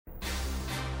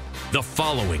The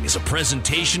following is a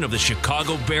presentation of the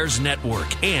Chicago Bears Network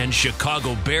and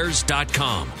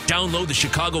ChicagoBears.com. Download the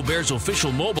Chicago Bears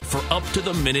official mobile for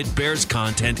up-to-the-minute Bears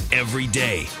content every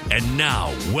day. And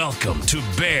now, welcome to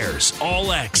Bears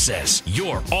All Access,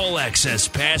 your all-access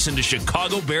pass into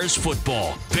Chicago Bears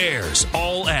football. Bears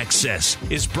All Access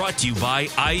is brought to you by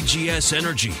IGS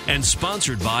Energy and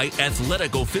sponsored by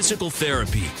Athletico Physical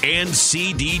Therapy and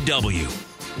CDW.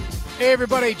 Hey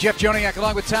everybody, Jeff Joniak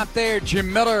along with Tom Thayer,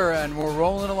 Jim Miller, and we're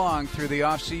rolling along through the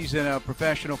offseason of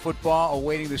professional football,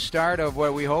 awaiting the start of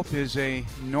what we hope is a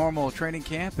normal training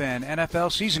camp and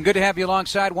NFL season. Good to have you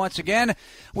alongside once again.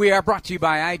 We are brought to you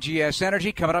by IGS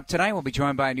Energy. Coming up tonight, we'll be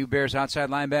joined by new Bears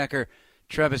outside linebacker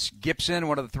Trevis Gipson,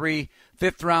 one of the 3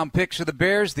 fifth-round picks of the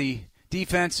Bears, the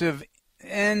defensive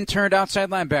end turned outside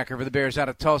linebacker for the Bears out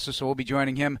of Tulsa, so we'll be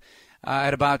joining him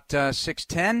at about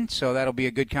 6:10, so that'll be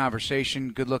a good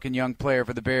conversation. Good-looking young player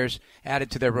for the Bears added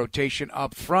to their rotation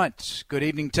up front. Good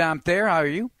evening, Tom Thayer. How are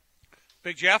you?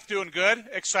 Big Jeff, doing good.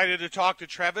 Excited to talk to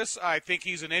Trevis. I think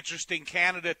he's an interesting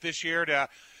candidate this year to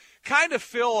kind of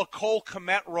fill a Cole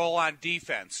Kmet role on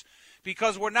defense,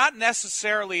 because we're not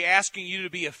necessarily asking you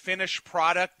to be a finished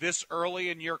product this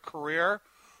early in your career.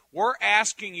 We're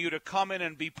asking you to come in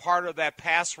and be part of that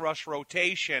pass rush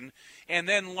rotation and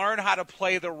then learn how to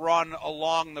play the run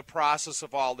along the process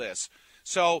of all this.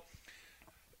 So,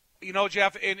 you know,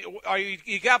 Jeff,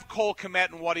 you got Cole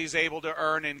Kmet and what he's able to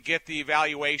earn and get the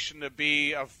evaluation to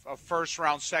be a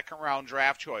first-round, second-round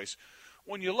draft choice.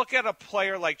 When you look at a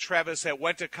player like Trevis that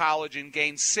went to college and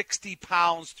gained 60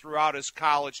 pounds throughout his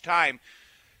college time,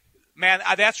 man,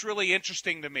 that's really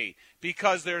interesting to me,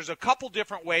 because there's a couple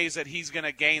different ways that he's going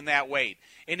to gain that weight.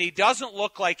 And he doesn't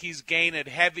look like he's gained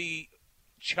heavy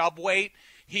chub weight.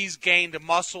 He's gained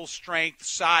muscle strength,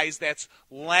 size that's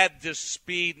led to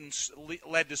speed.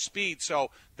 So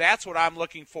that's what I'm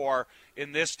looking for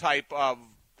in this type of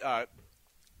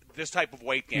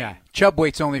weight gain. Yeah, chub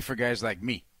weight's only for guys like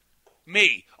me.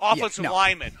 Offensive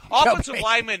linemen. Offensive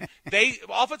linemen,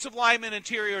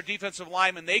 interior defensive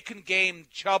linemen, they can gain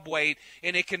chub weight,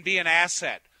 and it can be an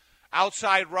asset.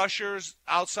 Outside rushers,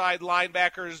 outside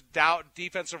linebackers,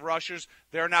 defensive rushers,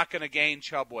 they're not going to gain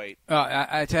chub weight.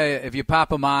 I tell you, if you pop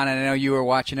him on, and I know you were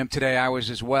watching him today, I was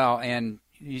as well, and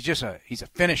he's a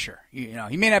finisher. You know,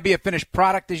 he may not be a finished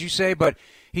product, as you say, but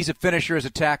he's a finisher as a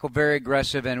tackle, very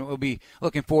aggressive, and we'll be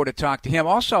looking forward to talk to him.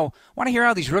 Also, want to hear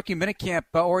how these rookie minicamp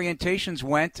orientations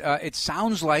went. It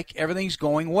sounds like everything's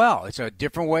going well. It's a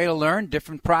different way to learn,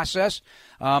 different process.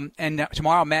 And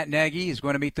tomorrow, Matt Nagy is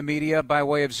going to meet the media by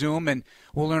way of Zoom, and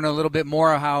we'll learn a little bit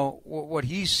more of what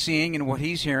he's seeing and what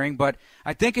he's hearing. But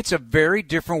I think it's a very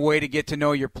different way to get to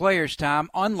know your players, Tom,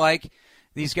 unlike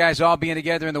these guys all being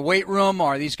together in the weight room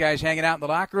or these guys hanging out in the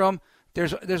locker room.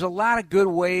 There's a lot of good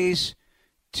ways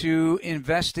to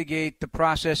investigate the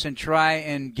process and try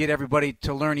and get everybody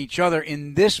to learn each other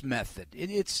in this method.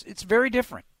 It's very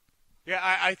different. Yeah,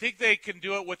 I think they can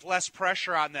do it with less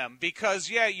pressure on them because,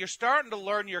 you're starting to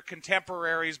learn your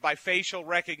contemporaries by facial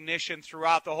recognition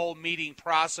throughout the whole meeting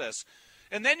process.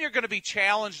 And then you're going to be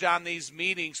challenged on these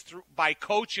meetings by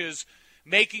coaches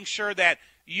making sure that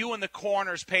you in the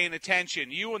corner's paying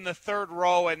attention, you in the third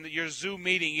row and your Zoom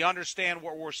meeting, you understand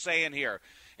what we're saying here.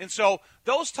 And so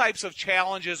those types of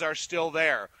challenges are still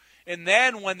there. And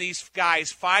then when these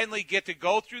guys finally get to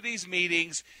go through these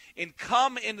meetings and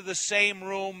come into the same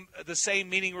room, the same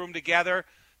meeting room together,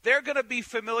 they're going to be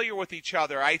familiar with each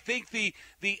other. I think the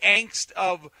angst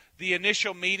of the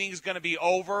initial meeting is going to be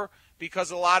over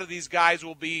because a lot of these guys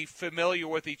will be familiar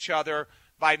with each other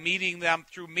by meeting them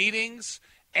through meetings,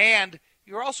 and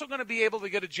you're also going to be able to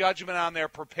get a judgment on their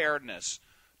preparedness.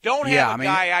 Don't have a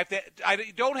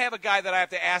guy that I have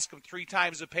to ask him 3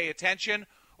 times to pay attention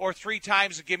or 3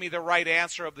 times to give me the right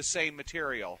answer of the same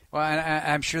material. Well, and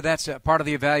I'm sure that's a part of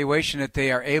the evaluation that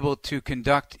they are able to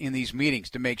conduct in these meetings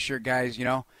to make sure guys,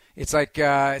 it's like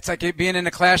being in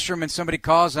a classroom and somebody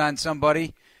calls on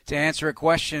somebody to answer a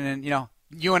question, and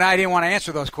you and I didn't want to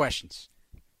answer those questions.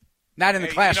 Not in the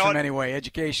classroom anyway,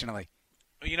 educationally.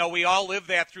 We all live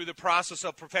that through the process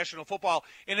of professional football,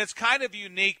 and it's kind of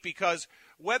unique because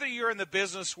whether you're in the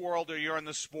business world or you're in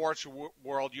the sports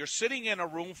world, you're sitting in a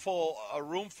room full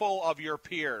of your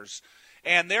peers,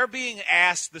 and they're being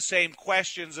asked the same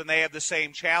questions and they have the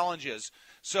same challenges.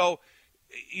 So,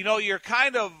 you're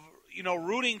kind of,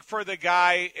 rooting for the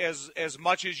guy as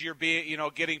much as you're being,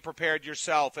 getting prepared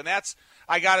yourself. And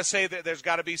I got to say that there's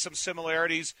got to be some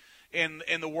similarities in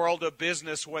the world of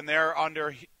business when they're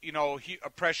under, a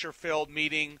pressure-filled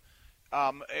meeting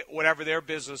whatever their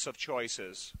business of choice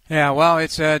is. Yeah, well,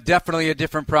 it's definitely a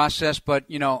different process, but,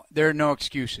 there are no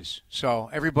excuses. So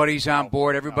everybody's on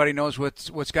board. Everybody knows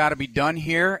what's got to be done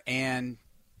here, and,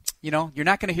 you're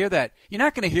not going to hear that. You're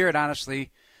not going to hear it,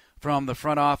 honestly, from the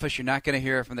front office. You're not going to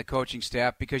hear it from the coaching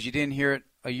staff because you didn't hear it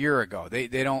a year ago. They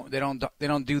don't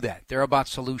do that. They're about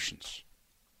solutions.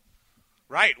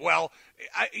 Right. Well,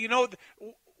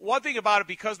 one thing about it,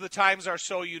 because the times are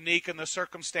so unique and the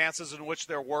circumstances in which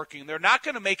they're working, they're not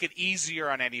going to make it easier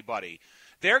on anybody.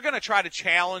 They're going to try to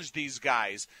challenge these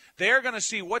guys. They're going to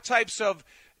see what types of,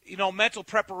 mental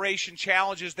preparation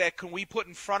challenges that can we put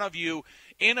in front of you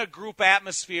in a group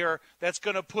atmosphere that's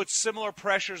going to put similar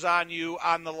pressures on you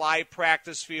on the live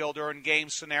practice field or in game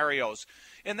scenarios.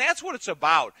 And that's what it's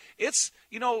about. It's,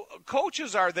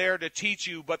 coaches are there to teach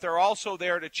you, but they're also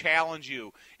there to challenge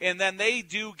you. And then they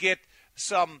do get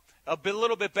a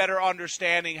little bit better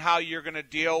understanding how you're going to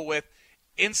deal with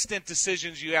instant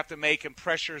decisions you have to make in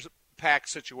pressure-packed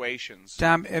situations.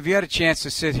 Tom, have you had a chance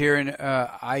to sit here and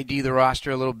ID the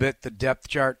roster a little bit, the depth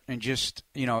chart, and just,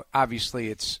 obviously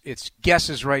it's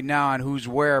guesses right now on who's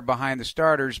where behind the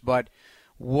starters, but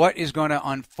what is going to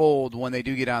unfold when they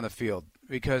do get on the field?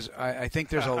 Because I think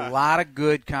there's a lot of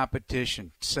good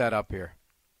competition set up here.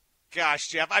 Gosh,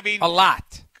 Jeff, I mean – a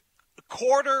lot.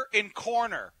 Quarter and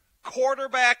corner.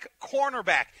 Quarterback,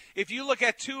 cornerback. If you look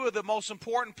at two of the most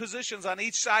important positions on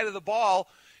each side of the ball,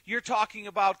 you're talking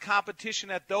about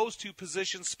competition at those two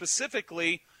positions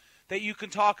specifically that you can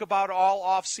talk about all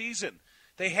offseason.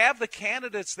 They have the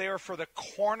candidates there for the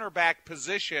cornerback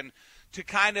position to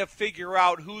kind of figure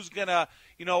out who's going to,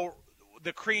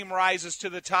 the cream rises to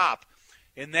the top.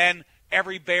 And then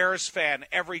every Bears fan,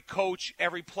 every coach,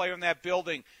 every player in that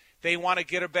building, they want to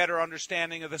get a better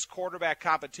understanding of this quarterback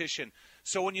competition.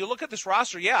 So when you look at this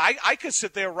roster, I could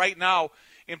sit there right now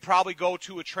and probably go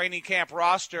to a training camp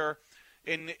roster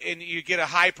and you get a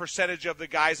high percentage of the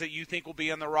guys that you think will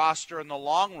be on the roster in the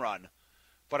long run.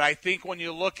 But I think when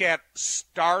you look at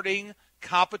starting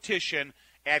competition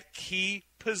at key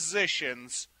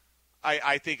positions,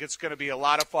 I think it's going to be a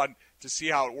lot of fun to see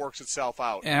how it works itself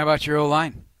out. And how about your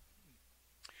O-line?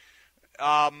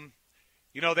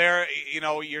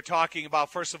 You're talking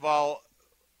about, first of all,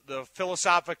 the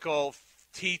philosophical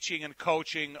teaching and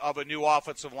coaching of a new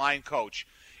offensive line coach.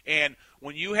 And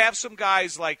when you have some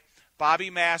guys like Bobby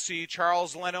Massey,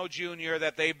 Charles Leno Jr.,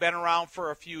 that they've been around for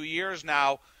a few years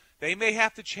now, they may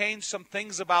have to change some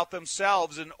things about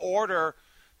themselves in order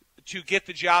to get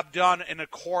the job done in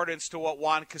accordance to what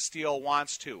Juan Castillo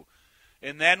wants to.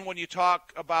 And then when you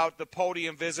talk about the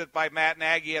podium visit by Matt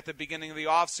Nagy at the beginning of the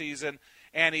offseason,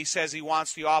 and he says he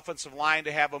wants the offensive line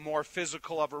to have a more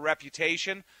physical of a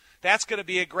reputation, that's going to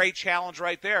be a great challenge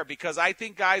right there, because I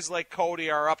think guys like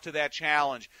Cody are up to that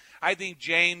challenge. I think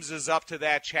James is up to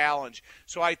that challenge.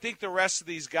 So I think the rest of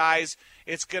these guys,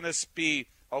 it's going to be,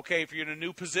 okay, if you're in a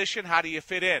new position, how do you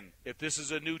fit in? If this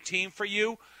is a new team for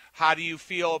you, how do you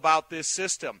feel about this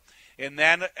system? And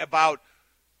then about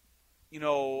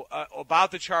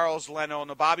the Charles Leno and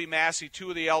the Bobby Massey, two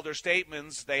of the elder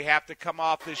statesmen, they have to come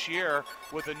off this year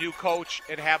with a new coach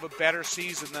and have a better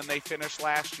season than they finished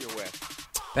last year with.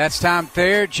 That's Tom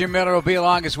Thayer. Jim Miller will be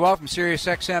along as well from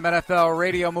SiriusXM NFL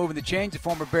Radio, moving the chains, the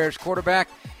former Bears quarterback.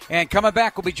 And coming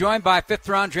back, we'll be joined by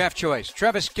fifth-round draft choice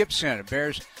Trevis Gipson,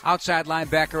 Bears outside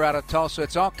linebacker out of Tulsa.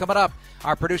 It's all coming up.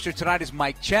 Our producer tonight is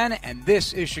Mike Chen, and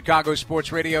this is Chicago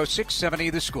Sports Radio 670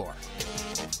 The Score.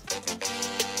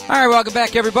 All right, welcome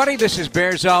back, everybody. This is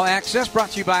Bears All Access,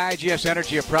 brought to you by IGS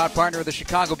Energy, a proud partner of the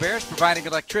Chicago Bears, providing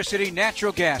electricity,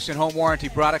 natural gas, and home warranty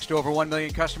products to over 1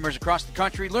 million customers across the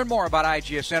country. Learn more about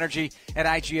IGS Energy at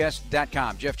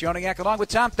IGS.com. Jeff Joniak, along with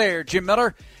Tom Thayer, Jim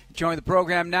Miller, join the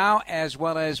program now, as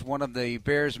well as one of the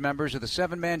Bears members of the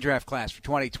 7-man draft class for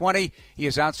 2020. He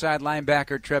is outside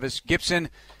linebacker Trevis Gipson.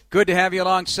 Good to have you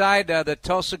alongside the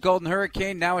Tulsa Golden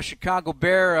Hurricane, now a Chicago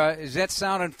Bear. Is that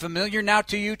sounding familiar now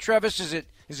to you, Trevis? Does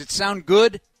it sound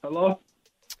good? Hello?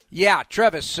 Yeah,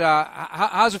 Trevis,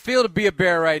 how's it feel to be a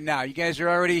Bear right now? You guys are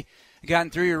already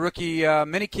gotten through your rookie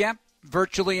minicamp,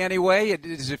 virtually anyway.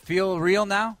 Does it feel real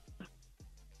now?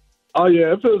 Oh,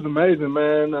 yeah, it feels amazing,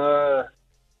 man.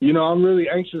 I'm really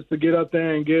anxious to get up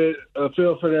there and get a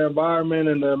feel for the environment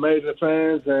and the amazing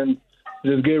fans and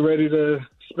just get ready to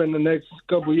spend the next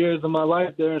couple years of my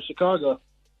life there in Chicago.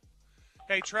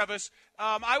 Hey, Trevis,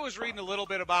 I was reading a little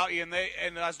bit about you, and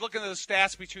I was looking at the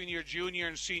stats between your junior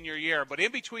and senior year. But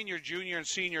in between your junior and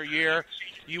senior year,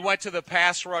 you went to the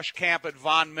pass rush camp at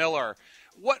Von Miller.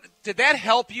 What did that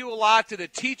help you a lot? Did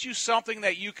it teach you something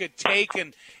that you could take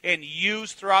and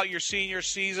use throughout your senior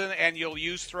season and you'll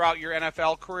use throughout your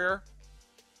NFL career?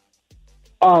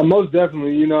 Most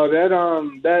definitely. You know,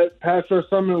 that pass rush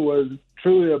summit was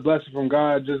truly a blessing from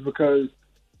God, just because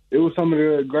it was some of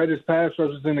the greatest pass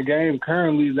rushers in the game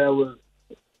currently that was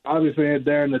obviously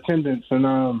there in attendance. And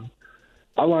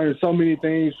I learned so many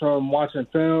things from watching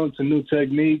film to new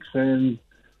techniques and,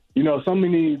 you know, so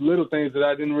many little things that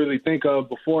I didn't really think of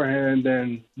beforehand.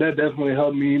 And that definitely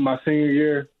helped me my senior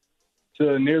year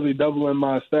to nearly doubling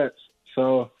my stats.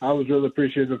 So I was really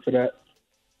appreciative for that.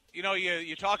 You know,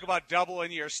 you talk about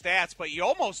doubling your stats, but you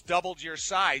almost doubled your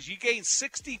size. You gained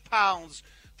 60 pounds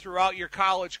throughout your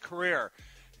college career.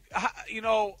 You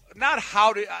know, not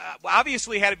how to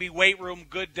obviously had to be weight room,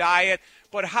 good diet,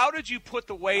 but how did you put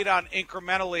the weight on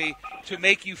incrementally to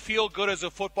make you feel good as a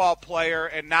football player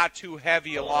and not too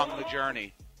heavy along the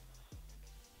journey?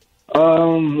 It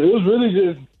was really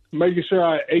just making sure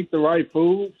I ate the right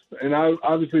foods, and I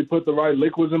obviously put the right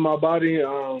liquids in my body.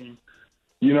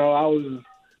 You know, I was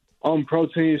on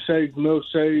protein shakes,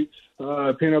 milkshakes,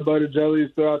 peanut butter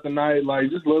jellies throughout the night, like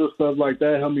just little stuff like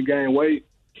that helped me gain weight.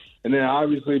 And then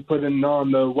obviously putting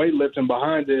on the weightlifting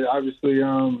behind it obviously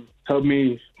helped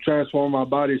me transform my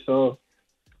body. So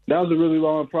that was a really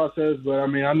long process, but I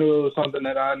mean, I knew it was something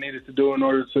that I needed to do in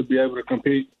order to be able to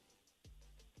compete.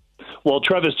 Well,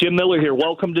 Travis, Jim Miller here.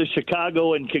 Welcome to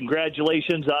Chicago, and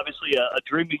congratulations. Obviously, a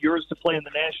dream of yours to play in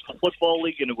the National Football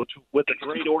League, and with a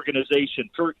great organization.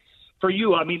 For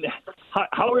you, I mean,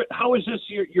 how is this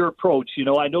your approach? You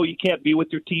know, I know you can't be with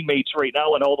your teammates right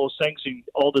now and all those things in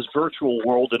all this virtual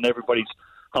world and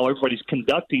how everybody's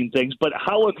conducting things, but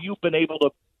how have you been able to,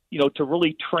 you know, to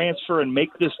really transfer and make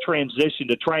this transition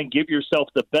to try and give yourself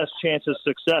the best chance of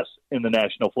success in the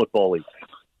National Football League?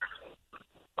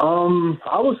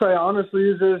 I would say, honestly,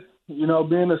 it's just, you know,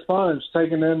 being a sponge,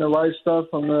 taking in the right stuff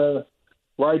from the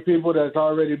right people that's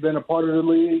already been a part of the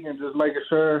league and just making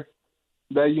sure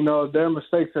that, you know, their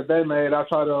mistakes that they made, I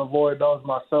try to avoid those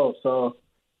myself. So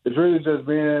it's really just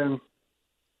being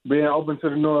open to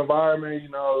the new environment, you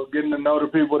know, getting to know the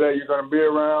people that you're going to be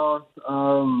around.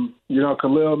 You know,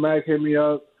 Khalil Mack hit me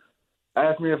up,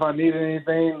 asked me if I needed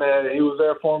anything, that he was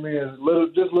there for me, and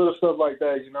little stuff like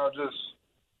that, you know, just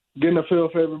getting a feel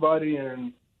for everybody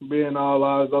and being all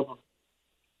eyes open.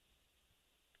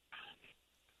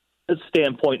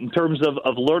 Standpoint in terms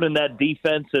of learning that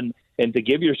defense and to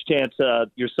give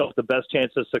yourself the best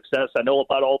chance of success. I know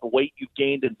about all the weight you've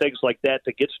gained and things like that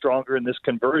to get stronger in this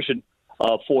conversion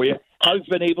for you. How you've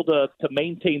been able to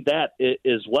maintain that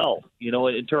as well, you know,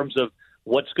 in terms of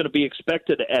what's going to be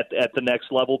expected at the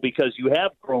next level, because you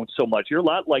have grown so much. You're a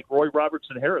lot like Roy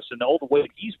Robertson Harris and all the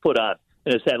weight he's put on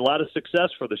and has had a lot of success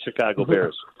for the Chicago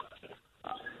Bears.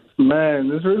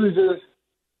 Man, it's really just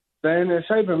staying in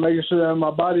shape and making sure that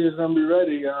my body is going to be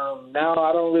ready. Now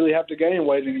I don't really have to gain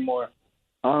weight anymore.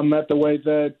 I'm at the weight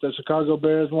that the Chicago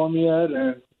Bears want me at,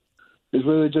 and it's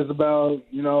really just about,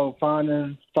 you know,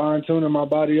 fine-tuning my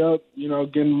body up, you know,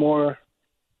 getting more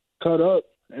cut up.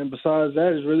 And besides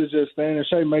that, it's really just staying in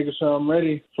shape, making sure I'm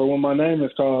ready for when my name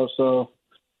is called. So,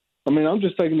 I mean, I'm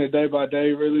just taking it day by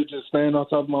day, really just staying on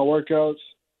top of my workouts,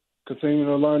 continuing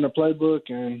to learn the playbook,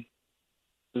 and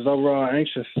just overall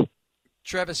anxious.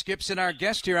 Travis Gibson, our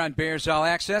guest here on Bears All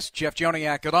Access. Jeff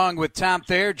Joniak along with Tom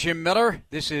Thayer, Jim Miller.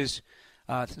 This is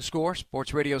The Score,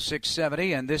 Sports Radio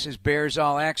 670, and this is Bears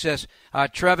All Access.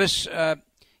 Travis,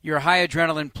 you're a high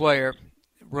adrenaline player,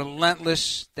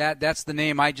 relentless. That's the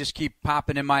name I just keep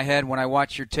popping in my head when I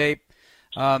watch your tape.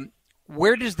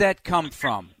 Where does that come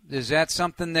from? Is that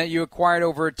something that you acquired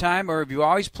over time, or have you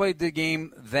always played the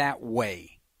game that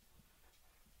way?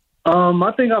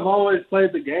 I think I've always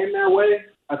played the game that way.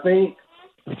 I think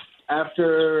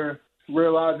after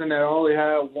realizing that I only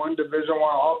had one Division I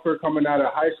offer coming out of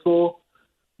high school,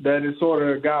 that it sort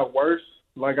of got worse.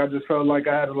 Like, I just felt like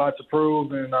I had a lot to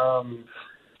prove, and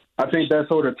I think that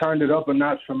sort of turned it up a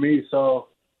notch for me. So,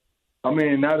 I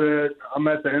mean, now that I'm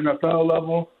at the NFL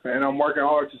level and I'm working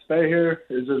hard to stay here,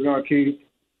 it's just going to keep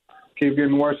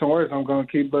getting worse and worse. I'm going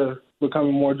to keep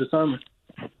becoming more determined.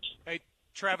 Hey,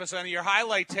 Travis, on your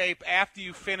highlight tape, after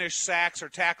you finished sacks or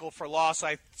tackle for loss,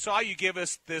 I saw you give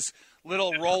us this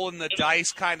little rolling the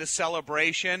dice kind of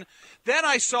celebration. Then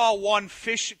I saw one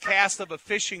cast of a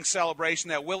fishing celebration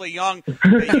that Willie Young,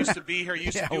 that used to be here,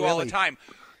 used to do all the time.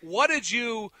 What is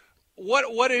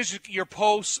your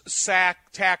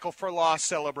post-sack tackle for loss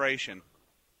celebration?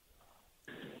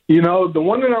 You know, the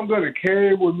one that I'm going to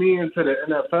carry with me into the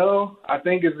NFL, I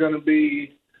think is going to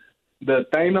be the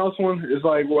Thanos one. It's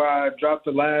like where I dropped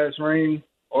the last ring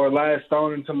or last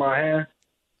stone into my hand.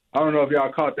 I don't know if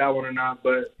y'all caught that one or not,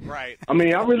 but right. I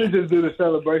mean, I really just do the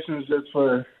celebrations just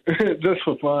for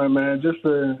fun, man, just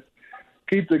to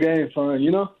keep the game fun,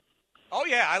 you know? Oh,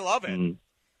 yeah, I love it.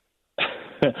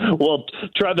 Well,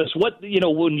 Travis,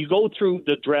 when you go through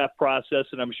the draft process,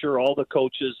 and I'm sure all the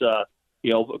coaches,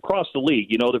 across the league,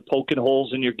 they're poking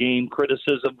holes in your game,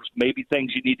 criticisms, maybe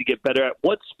things you need to get better at.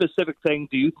 What specific thing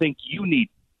do you think you need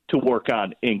to work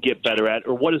on and get better at?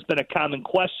 Or what has been a common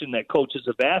question that coaches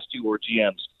have asked you or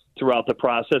GMs throughout the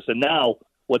process, and now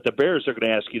what the Bears are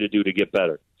going to ask you to do to get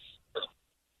better?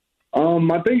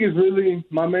 I think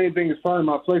my main thing is probably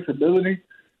my flexibility,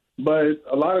 but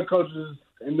a lot of coaches,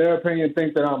 in their opinion,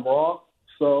 think that I'm raw.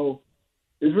 So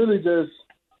it's really just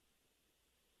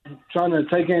trying to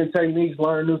take in techniques,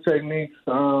 learn new techniques,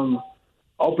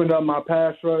 opened up my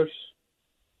pass rush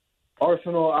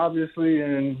arsenal, obviously,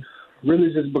 and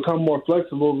really just become more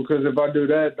flexible, because if I do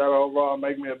that, that'll overall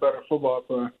make me a better football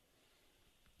player.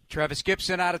 Travis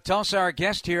Gibson out of Tulsa, our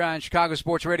guest here on Chicago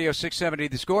Sports Radio 670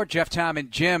 The Score. Jeff, Tom, and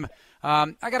Jim.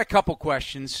 I got a couple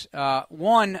questions.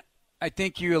 One, I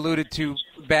think you alluded to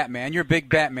Batman. You're a big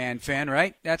Batman fan,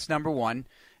 right? That's number one.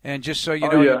 And just so you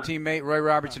know, your teammate Roy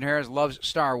Robertson Harris loves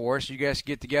Star Wars, so you guys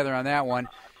get together on that one.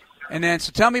 And then,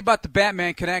 so tell me about the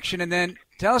Batman connection, and then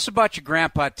tell us about your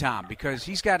grandpa, Tom, because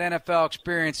he's got NFL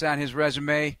experience on his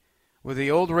resume with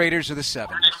the old Raiders of the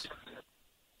 70s.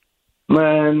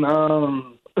 Man,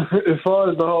 as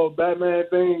far as the whole Batman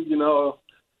thing,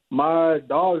 my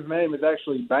dog's name is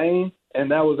actually Bane,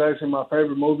 and that was actually my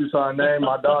favorite movie, so I named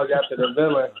my dog after the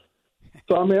villain.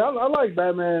 So, I mean, I like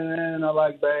Batman and I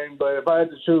like Bane, but if I had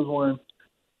to choose one,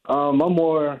 I'm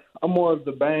more of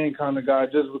the Bane kind of guy,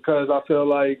 just because I feel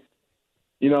like,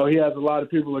 he has a lot of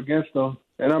people against him.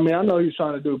 And, I mean, I know he's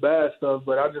trying to do bad stuff,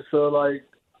 but I just feel like,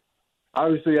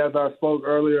 obviously, as I spoke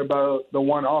earlier about the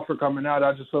one offer coming out,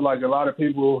 I just feel like a lot of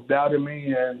people doubted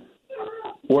me and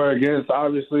were against,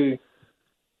 obviously,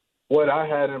 what I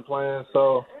had in plan.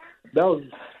 So that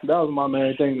was my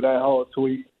main thing with that whole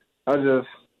tweet. I'm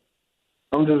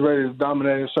just ready to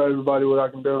dominate and show everybody what I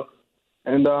can do.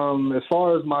 And as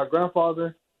far as my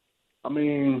grandfather, I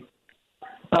mean,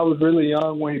 I was really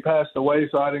young when he passed away,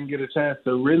 so I didn't get a chance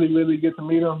to really, really get to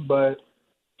meet him. But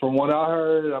from what I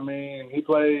heard, I mean,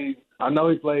 I know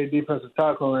he played defensive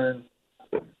tackle, and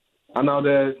I know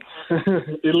that,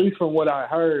 at least from what I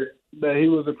heard, that he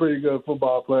was a pretty good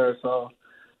football player. So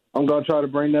I'm going to try to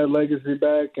bring that legacy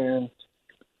back and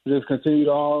just continue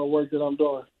the hard work that I'm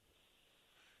doing.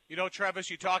 Travis,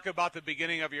 you talk about the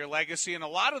beginning of your legacy, and a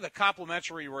lot of the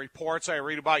complimentary reports I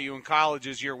read about you in college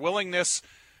is your willingness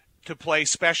to play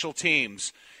special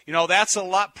teams. That's a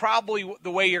lot, probably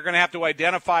the way you're going to have to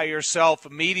identify yourself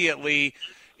immediately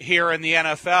here in the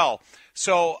NFL.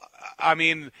 So, I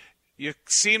mean, you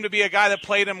seem to be a guy that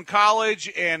played in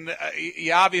college, and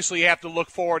you obviously have to look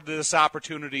forward to this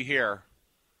opportunity here.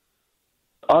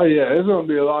 Oh, yeah, it's going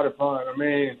to be a lot of fun. I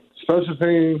mean, special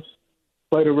teams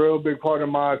played a real big part of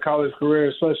my college career,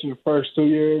 especially the first 2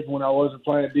 years when I wasn't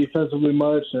playing defensively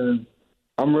much, and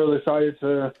I'm really excited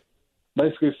to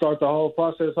basically start the whole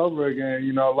process over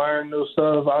again, learn new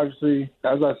stuff. Obviously,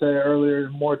 as I said earlier,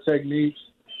 more techniques,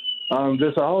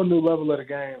 just a whole new level of the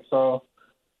game. So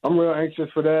I'm real anxious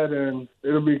for that, and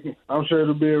I'm sure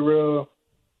it'll be a real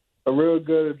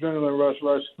good adrenaline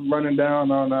rush running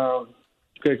down on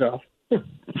kickoff.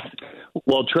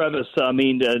 Well, Travis, I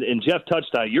mean, and Jeff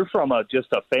touched on it, you're from just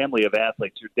a family of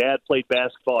athletes. Your dad played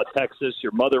basketball at Texas.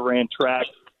 Your mother ran track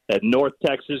at North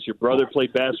Texas. Your brother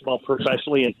played basketball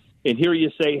professionally. And here you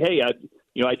say, hey,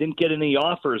 I didn't get any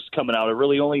offers coming out. I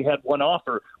really only had one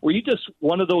offer. Were you just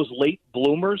one of those late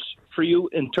bloomers for you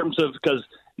in terms of, because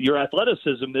your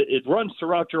athleticism, it runs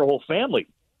throughout your whole family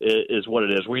is what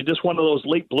it is. Were you just one of those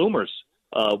late bloomers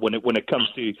when it comes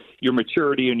to your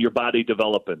maturity and your body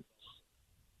developing?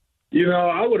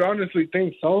 I would honestly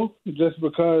think so, just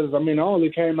because, I mean, I only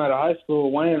came out of high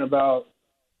school weighing about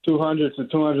 200 to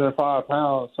 205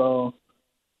 pounds. So,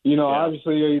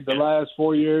 obviously the last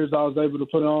 4 years I was able to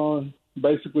put on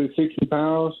basically 60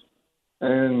 pounds.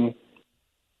 And,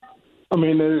 I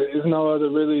mean, there's no other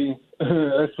really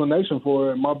explanation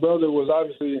for it. My brother was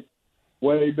obviously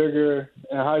way bigger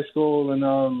in high school,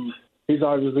 and he's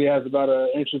obviously has about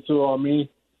an inch or two on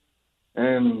me.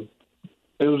 And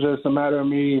it was just a matter of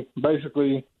me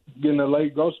basically getting a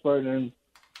late growth spurt, and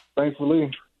thankfully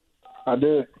I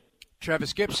did.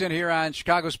 Travis Gibson here on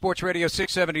Chicago Sports Radio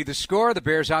 670 The Score. The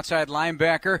Bears outside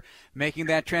linebacker making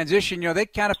that transition. They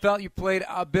kind of felt you played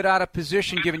a bit out of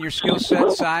position given your skill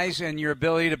set, size, and your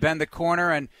ability to bend the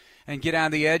corner and get on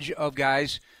the edge of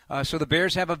guys. So the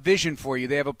Bears have a vision for you.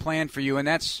 They have a plan for you, and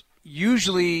that's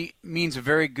usually means a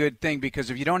very good thing, because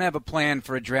if you don't have a plan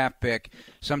for a draft pick,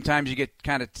 sometimes you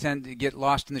tend to get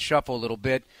lost in the shuffle a little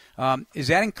bit. Is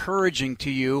that encouraging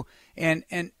to you? And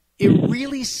it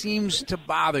really seems to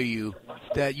bother you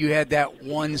that you had that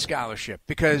one scholarship,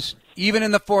 because even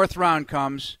in the fourth round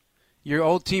comes, your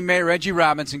old teammate Reggie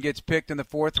Robinson gets picked in the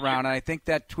fourth round, and I think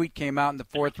that tweet came out in the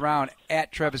fourth round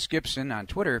at Trevis Gipson on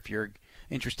Twitter if you're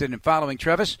interested in following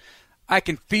Trevis. I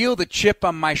can feel the chip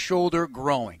on my shoulder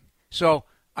growing. So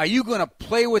are you going to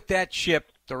play with that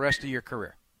chip the rest of your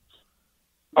career?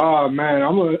 Oh, man,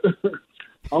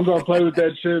 I'm gonna play with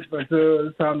that chip until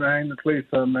it's time to hang the cleats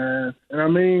up, man. And I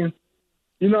mean,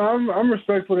 you know, I'm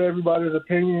respectful to everybody's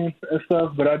opinion and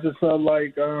stuff, but I just felt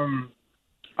like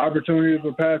opportunities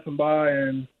were passing by,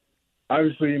 and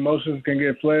obviously emotions can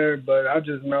get flared. But I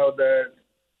just know that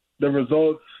the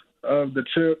results of the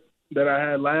chip that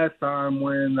I had last time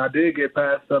when I did get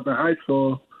passed up in high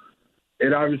school,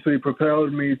 it obviously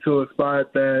propelled me to a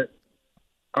spot that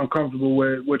I'm comfortable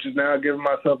with, which is now giving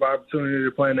myself an opportunity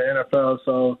to play in the NFL.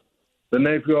 So the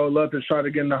next goal up is try to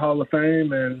get in the Hall of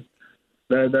Fame, and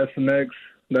that's the next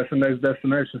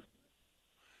destination.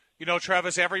 You know,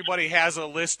 Travis, everybody has a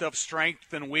list of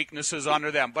strengths and weaknesses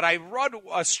under them, but I read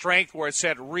a strength where it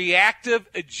said reactive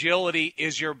agility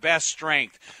is your best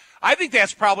strength. I think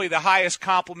that's probably the highest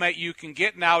compliment you can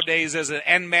get nowadays as an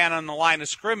end man on the line of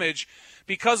scrimmage,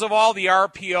 because of all the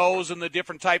RPOs and the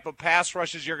different type of pass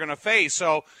rushes you're going to face.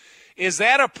 So is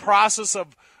that a process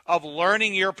of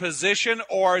learning your position,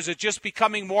 or is it just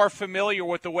becoming more familiar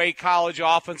with the way college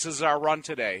offenses are run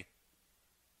today?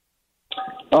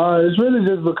 It's really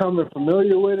just becoming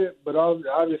familiar with it, but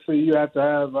obviously you have to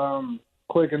have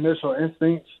quick initial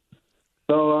instincts.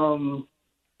 So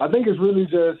I think it's really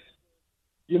just,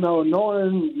 you know,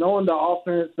 knowing the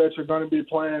offense that you're going to be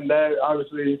playing, that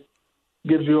obviously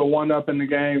gives you a one-up in the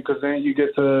game, because then you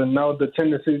get to know the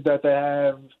tendencies that they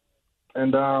have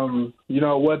and, you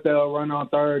know, what they'll run on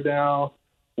third down,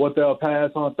 what they'll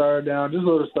pass on third down, just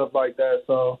little stuff like that.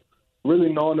 So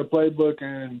really knowing the playbook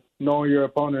and knowing your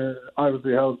opponent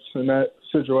obviously helps in that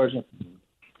situation.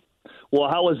 Well,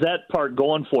 how is that part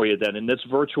going for you then in this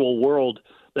virtual world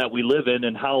that we live in,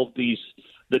 and how the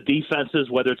defenses,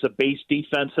 whether it's a base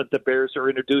defense that the Bears are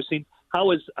introducing,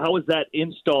 how is that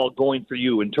install going for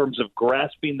you in terms of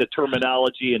grasping the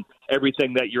terminology and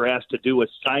everything that you're asked to do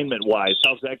assignment-wise?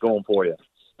 How's that going for you?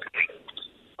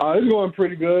 It's going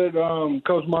pretty good.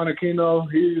 Coach Monachino,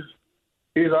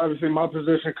 he's obviously my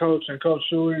position coach, and Coach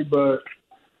Shuey, but,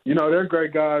 you know, they're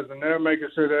great guys, and they're making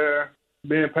sure they're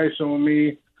being patient with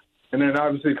me. And then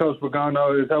obviously Coach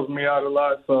Pagano is helping me out a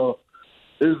lot, so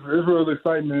it's really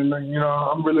exciting, and, you know,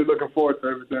 I'm really looking forward to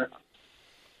everything.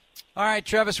 All right,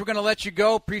 Travis, we're going to let you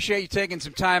go. Appreciate you taking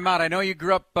some time out. I know you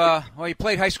grew up, you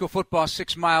played high school football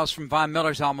 6 miles from Von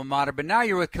Miller's alma mater, but now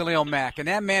you're with Khalil Mack, and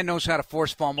that man knows how to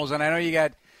force fumbles. And I know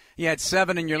you had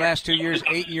 7 in your last 2 years,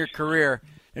 8 in your career.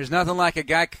 There's nothing like a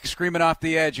guy screaming off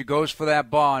the edge who goes for that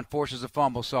ball and forces a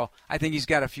fumble. So I think he's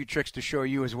got a few tricks to show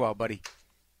you as well, buddy.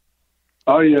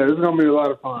 Oh, yeah, it's going to be a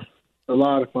lot of fun. A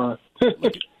lot of fun.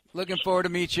 Looking forward to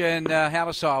meet you in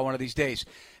Havasaw one of these days.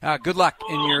 Good luck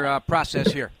in your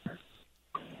process here.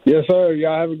 Yes, sir.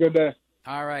 Y'all have a good day.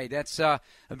 All right. That's the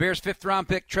Bears' 5th-round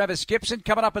pick, Trevis Gipson.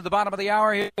 Coming up at the bottom of the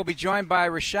hour here, we'll be joined by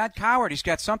Rashad Coward. He's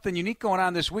got something unique going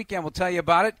on this weekend. We'll tell you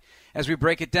about it as we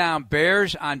break it down.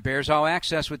 Bears on Bears All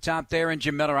Access with Tom Thayer and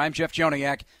Jim Miller. I'm Jeff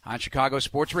Joniak on Chicago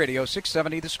Sports Radio,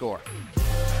 670 The Score.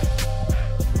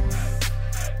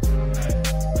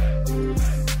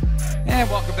 And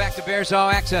welcome back to Bears All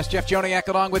Access. Jeff Joniak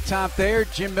along with Tom Thayer,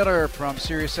 Jim Miller from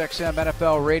SiriusXM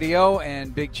NFL Radio,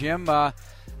 and Big Jim.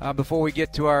 Before we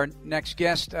get to our next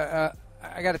guest, I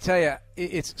got to tell you,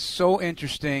 it's so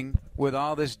interesting with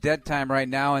all this dead time right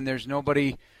now, and there's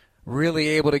nobody really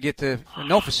able to get to –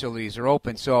 no facilities are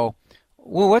open. So,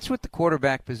 well, what's with the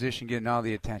quarterback position getting all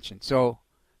the attention? So,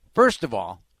 first of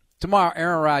all, tomorrow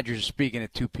Aaron Rodgers is speaking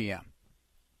at 2 p.m.,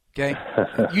 okay?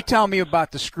 You tell me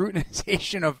about the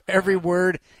scrutinization of every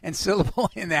word and syllable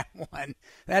in that one.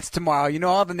 That's tomorrow. You know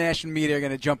all the national media are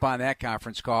going to jump on that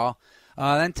conference call.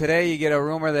 Then today you get a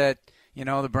rumor that, you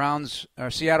know, the Browns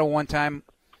or Seattle one time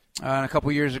a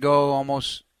couple years ago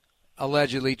almost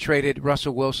allegedly traded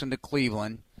Russell Wilson to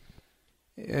Cleveland.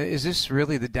 Is this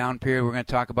really the down period? We're going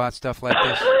to talk about stuff like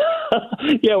this?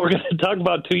 Yeah, we're going to talk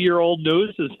about 2-year-old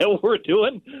news. Is that what we're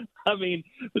doing? I mean,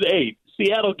 hey,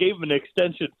 Seattle gave him an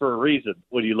extension for a reason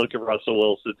when you look at Russell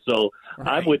Wilson. So right.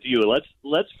 I'm with you.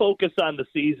 Let's focus on the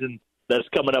season that's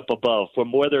coming up above,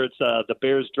 from whether it's the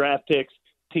Bears draft picks,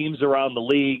 teams around the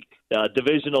league,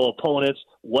 divisional opponents,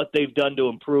 what they've done to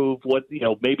improve, what, you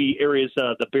know, maybe areas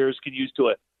the Bears can use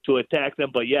to attack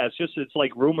them. But yeah, it's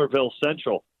like Rumorville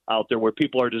Central out there, where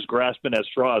people are just grasping at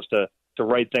straws to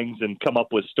write things and come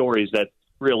up with stories that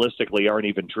realistically aren't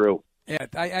even true. Yeah,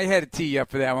 I had to tee you up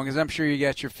for that one because I'm sure you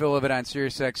got your fill of it on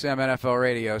SiriusXM NFL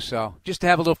Radio. So just to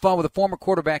have a little fun with a former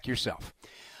quarterback yourself.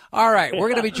 All right, we're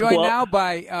going to be joined now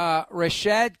by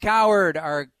Rashad Coward,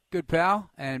 our good pal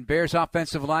and Bears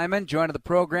offensive lineman, joining the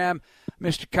program.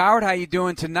 Mr. Coward, how you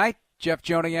doing tonight? Jeff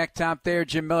Joniak, Tom Thayer,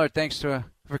 Jim Miller, thanks for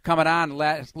coming on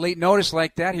late notice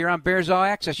like that here on Bears All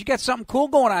Access. You got something cool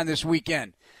going on this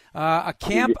weekend. A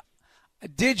camp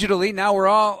digitally. Now we're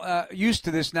all used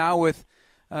to this now with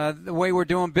the way we're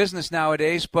doing business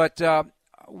nowadays. But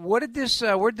where'd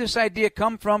this idea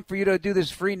come from for you to do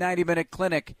this free 90-minute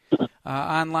clinic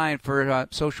online for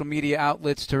social media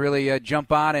outlets to really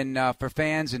jump on and for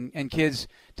fans and kids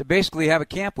to basically have a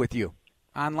camp with you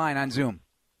online on Zoom?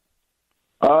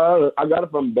 I got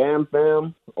it from Bam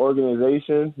Fam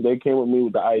organization. They came with me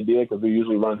with the idea because we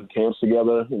usually run camps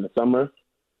together in the summer.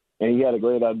 And he had a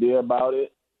great idea about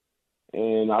it.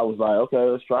 And I was like, okay,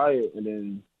 let's try it. And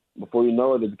then before you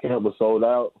know it, the camp was sold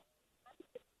out.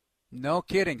 No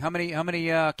kidding. How many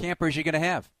campers you going to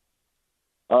have?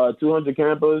 200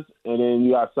 campers, and then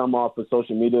you got some off of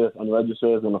social media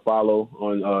unregistered going to follow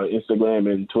on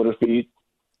Instagram and Twitter feed.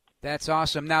 That's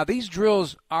awesome. Now, these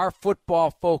drills are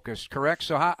football-focused, correct?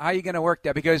 So how are you going to work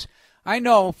that? Because I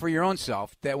know for your own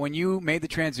self that when you made the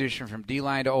transition from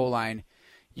D-line to O-line,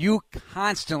 you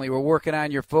constantly were working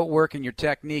on your footwork and your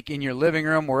technique in your living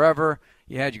room, wherever.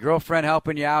 You had your girlfriend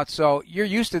helping you out. So you're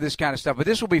used to this kind of stuff. But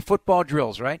this will be football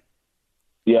drills, right?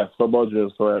 Yes, football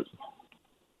drills, correct.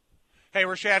 Hey,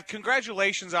 Rashad,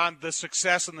 congratulations on the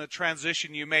success and the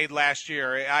transition you made last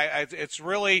year. It's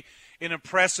really an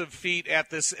impressive feat at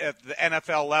the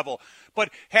NFL level. But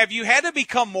have you had to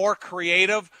become more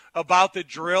creative about the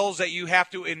drills that you have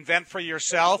to invent for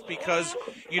yourself because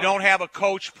you don't have a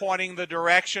coach pointing the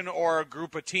direction or a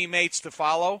group of teammates to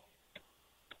follow?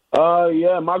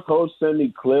 Yeah, my coach sent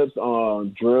me clips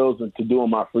on drills to do in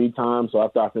my free time. So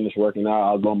after I finish working out,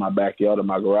 I'll go in my backyard or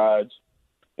my garage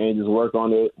and just work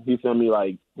on it. He sent me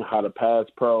like how to pass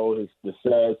pro, the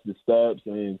sets, the steps,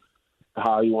 and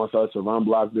how he wants us to run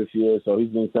block this year. So he's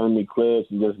been sending me clips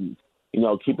and just,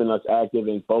 keeping us active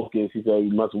and focused. He said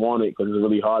you must want it because it's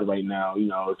really hard right now.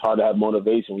 It's hard to have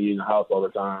motivation when you're in the house all the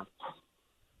time.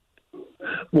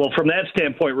 Well, from that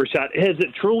standpoint, Rashad, has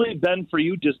it truly been for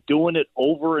you just doing it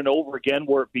over and over again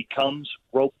where it becomes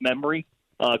rote memory?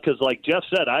 Because like Jeff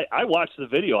said, I watched the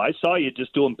video. I saw you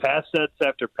just doing pass sets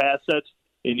after pass sets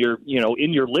in your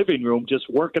living room, just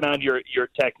working on your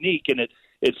technique. And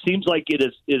it seems like it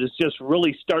has just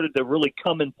really started to really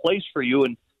come in place for you.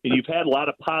 And you've had a lot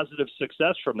of positive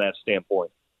success from that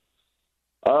standpoint.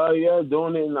 Yeah,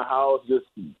 doing it in the house, just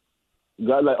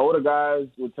like older guys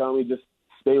would tell me just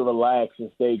stay relaxed and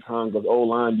stay calm because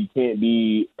O-line, you can't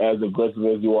be as aggressive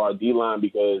as you are D-line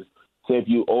because, say, if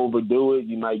you overdo it,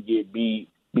 you might get beat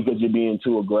because you're being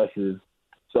too aggressive.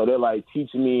 So they're, like,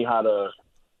 teaching me how to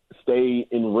stay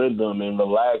in rhythm and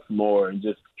relax more and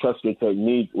just trust your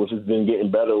technique, which has been getting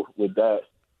better with that.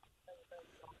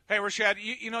 Hey, Rashad,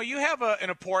 you have an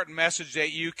important message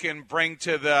that you can bring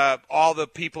to all the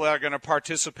people that are going to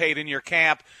participate in your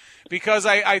camp because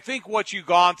I think what you've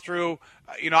gone through,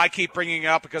 I keep bringing it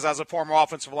up because as a former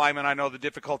offensive lineman, I know the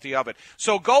difficulty of it.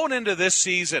 So going into this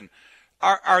season,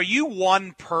 are you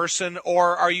one person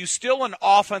or are you still an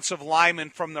offensive lineman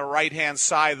from the right-hand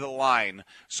side of the line?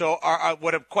 So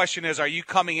what a question is, are you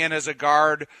coming in as a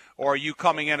guard or are you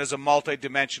coming in as a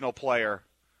multi-dimensional player?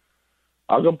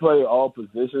 I can play all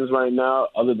positions right now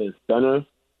other than center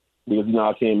because,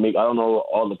 I don't know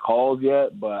all the calls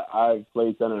yet, but I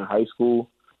played center in high school.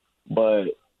 But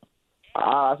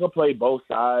I can play both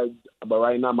sides. But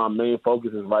right now my main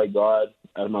focus is right guard,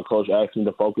 as my coach asked me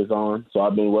to focus on. So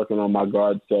I've been working on my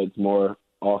guard sets more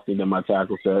often than my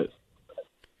tackle sets.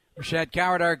 Rashad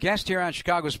Coward, our guest here on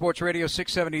Chicago Sports Radio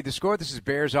 670 The Score. This is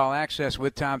Bears All Access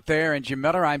with Tom Thayer and Jim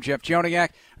Miller. I'm Jeff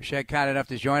Joniak. Rashad kind enough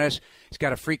to join us. He's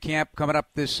got a free camp coming up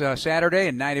this Saturday,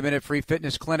 a 90-minute free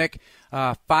fitness clinic,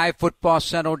 5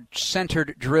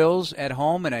 football-centered drills at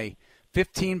home in a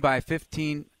 15 by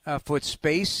 15-foot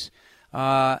space.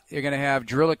 You're going to have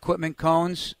drill equipment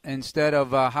cones instead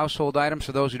of household items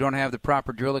for those who don't have the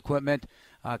proper drill equipment.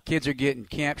 Kids are getting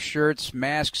camp shirts,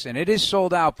 masks, and it is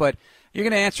sold out, but you're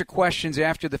going to answer questions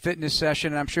after the fitness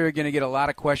session, and I'm sure you're going to get a lot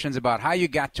of questions about how you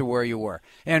got to where you were.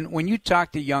 And when you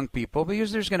talk to young people,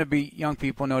 because there's going to be young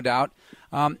people, no doubt,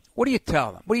 what do you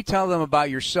tell them? What do you tell them about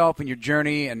yourself and your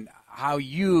journey and how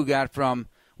you got from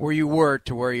where you were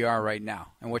to where you are right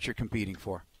now and what you're competing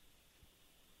for?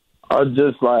 I'll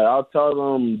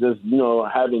tell them just,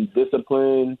 having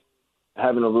discipline,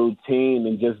 having a routine,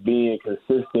 and just being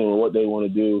consistent with what they want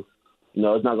to do.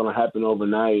 it's not going to happen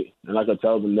overnight. And like I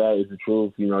tell them, that is the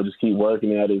truth. Just keep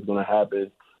working at it. It's going to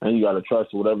happen. And you got to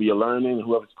trust whatever you're learning.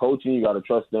 Whoever's coaching, you got to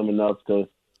trust them enough to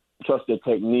trust their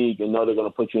technique and know they're going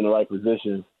to put you in the right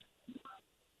position.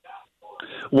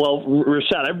 Well,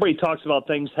 Rashad, everybody talks about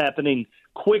things happening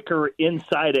quicker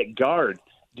inside at guard.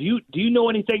 Do you know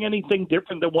anything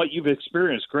different than what you've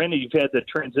experienced? Granted, you've had the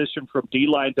transition from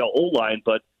D-line to O-line,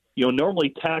 but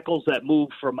normally tackles that move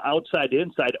from outside to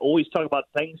inside always talk about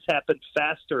things happen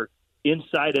faster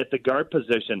inside at the guard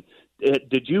position.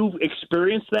 Did you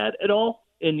experience that at all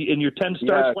in your 10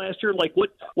 starts last year? Like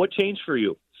what changed for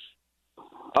you?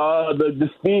 The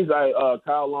speeds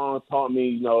Kyle Long taught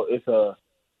me,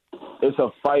 it's a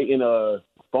fight in a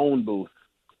phone booth.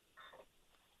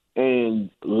 And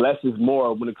less is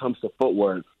more when it comes to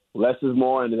footwork. Less is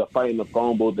more, and there's a fight in the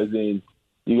phone booth, as in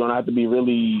you're going to have to be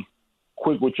really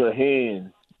quick with your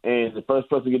hands. And the first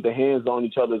person to get their hands on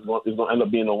each other is going to end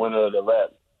up being the winner of the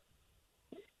rep.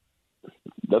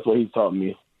 That's what he's taught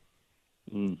me.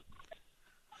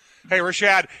 Hey,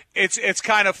 Rashad, it's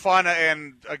kind of fun,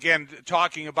 and again,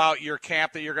 talking about your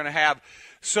camp that you're going to have.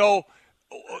 So,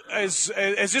 is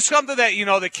this something that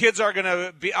the kids are going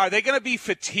to be? Are they going to be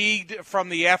fatigued from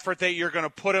the effort that you're going to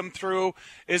put them through?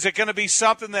 Is it going to be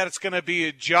something that it's going to be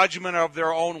a judgment of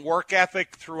their own work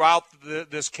ethic throughout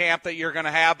this camp that you're going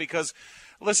to have? Because,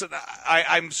 listen,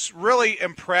 I'm really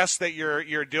impressed that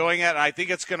you're doing it, and I think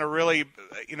it's going to really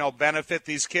benefit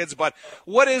these kids. But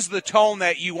what is the tone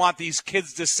that you want these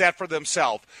kids to set for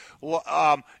themselves?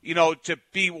 To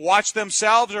watch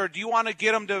themselves, or do you want to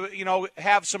get them to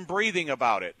have some breathing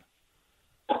about it?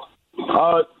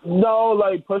 No,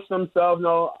 like push themselves.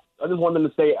 No, I just want them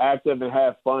to stay active and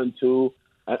have fun too,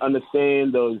 and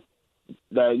understand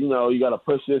that you got to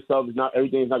push yourself.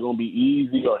 Everything's not going to be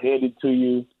easy or handed to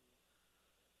you.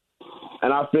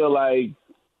 And I feel like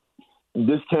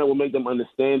this camp will make them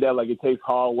understand that, like, it takes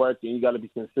hard work and you got to be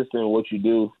consistent in what you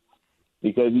do.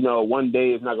 Because, one day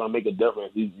is not going to make a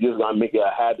difference. You just got to make it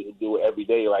a habit to do it every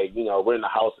day. Like, we're in the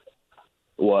house,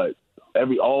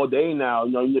 all day now.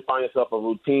 You need to find yourself a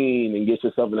routine and get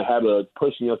yourself in the habit of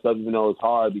pushing yourself even though it's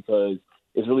hard, because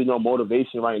there's really no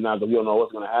motivation right now because you don't know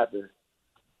what's going to happen.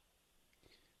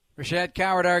 Rashad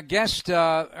Coward, our guest,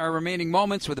 our remaining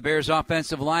moments with the Bears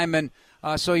offensive lineman.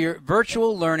 So you're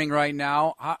virtual learning right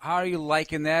now. How are you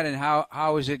liking that, and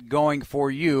how is it going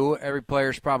for you? Every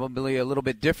player's probably a little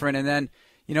bit different. And then,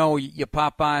 you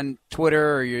pop on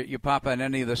Twitter or you pop on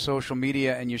any of the social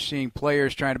media and you're seeing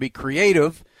players trying to be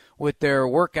creative with their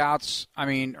workouts. I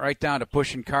mean, right down to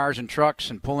pushing cars and trucks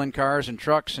and pulling cars and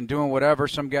trucks and doing whatever.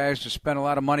 Some guys just spent a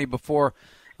lot of money before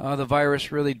the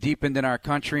virus really deepened in our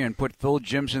country and put full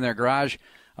gyms in their garage.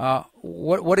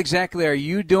 What exactly are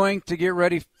you doing to get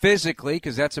ready physically?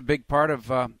 Because that's a big part of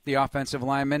the offensive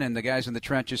lineman and the guys in the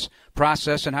trenches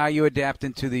process, and how you adapt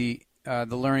into the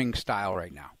learning style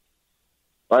right now.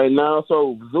 Right now,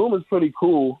 so Zoom is pretty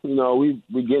cool.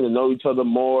 We getting to know each other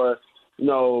more.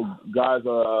 Guys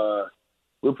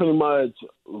we're pretty much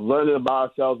learning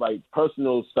about ourselves, like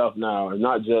personal stuff now, and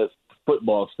not just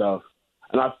football stuff.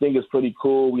 And I think it's pretty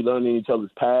cool. We learning each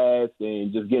other's past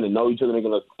and just getting to know each other,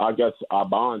 making our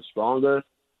bond stronger.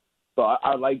 So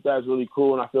I like that. It's really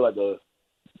cool. And I feel like the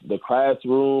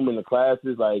classroom and the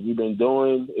classes like we've been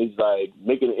doing is like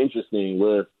making it interesting.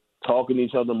 We're talking to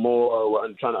each other more.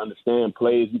 We're trying to understand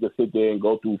plays. You can sit there and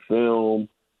go through film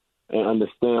and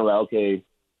understand, like, okay,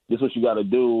 this is what you got to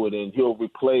do. And then he'll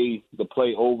replay the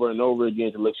play over and over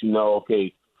again to let you know,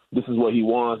 okay, this is what he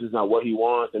wants, this is not what he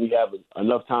wants, and we have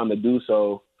enough time to do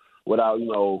so without,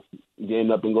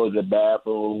 getting up and going to the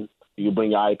bathroom. You can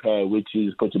bring your iPad with you,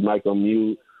 just put your mic on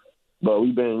mute. But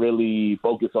we've been really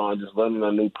focused on just learning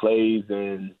our new plays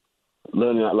and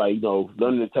learning,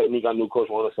 learning the technique our new coach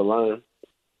wants us to learn.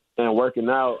 And working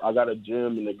out, I got a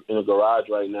gym in the garage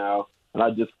right now, and I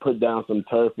just put down some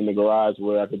turf in the garage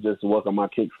where I could just work on my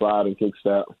kick slide and kick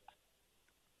step.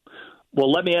 Well,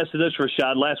 let me ask you this,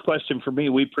 Rashad. Last question for me.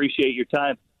 We appreciate your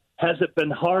time. Has it been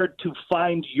hard to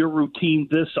find your routine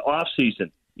this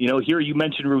offseason? Here you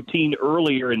mentioned routine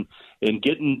earlier and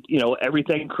getting,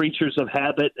 everything, creatures of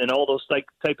habit and all those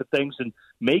type of things and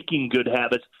making good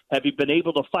habits. Have you been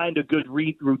able to find a good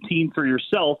routine for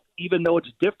yourself, even though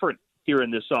it's different here in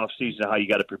this offseason, how you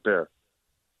got to prepare?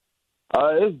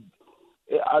 I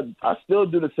still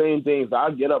do the same things.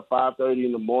 I get up 5:30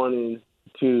 in the morning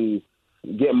to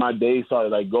get my day started,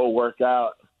 like go work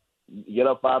out. Get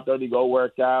up 5:30, go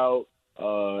work out.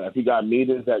 If you got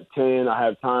meetings at 10, I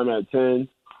have time at 10.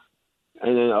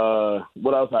 And then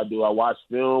what else I do? I watch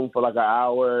film for like an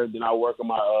hour. Then I work on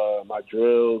my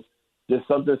drills. Just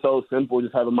something so simple,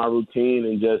 just having my routine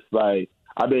and just like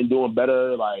I've been doing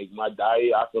better. Like, my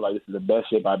diet, I feel like this is the best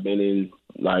shape I've been in,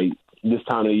 like, this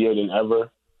time of the year than ever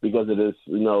because of this,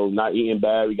 not eating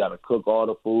bad. We got to cook all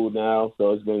the food now.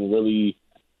 So it's been really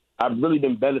 – I've really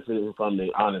been benefiting from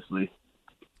it, honestly.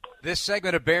 This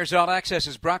segment of Bears All Access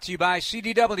is brought to you by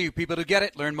CDW. People who get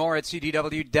it, learn more at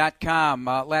CDW.com.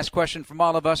 Last question from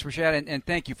all of us, Rashad, and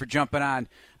thank you for jumping on.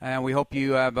 We hope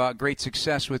you have great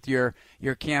success with your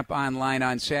camp online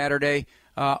on Saturday.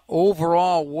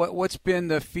 Overall, what's been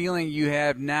the feeling you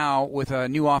have now with a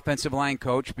new offensive line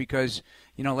coach? Because,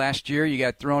 last year you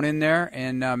got thrown in there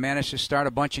and managed to start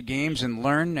a bunch of games and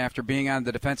learn after being on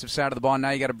the defensive side of the ball.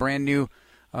 Now you got a brand new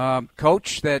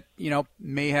coach that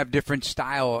may have different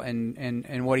style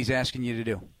and what he's asking you to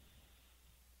do.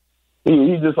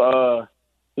 He just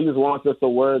wants us to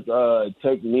work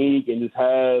technique and just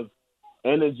have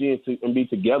energy and be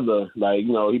together. Like,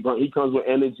 he comes with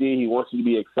energy. He wants you to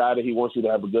be excited. He wants you to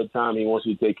have a good time. He wants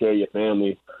you to take care of your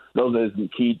family. Those are his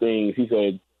key things. He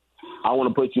said, I want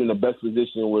to put you in the best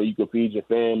position where you can feed your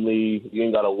family. You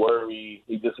ain't got to worry.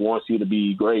 He just wants you to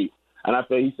be great. And I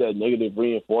think he said negative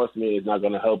reinforcement is not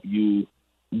going to help you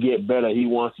get better. He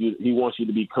wants you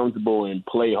to be comfortable and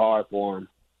play hard for him,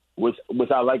 which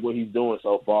I like what he's doing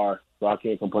so far. So I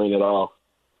can't complain at all.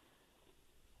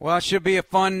 Well, it should be a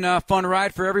fun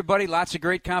ride for everybody. Lots of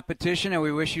great competition, and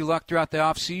we wish you luck throughout the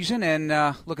off season. And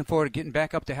looking forward to getting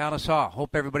back up to Hallis Hall.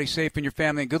 Hope everybody's safe in your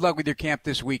family, and good luck with your camp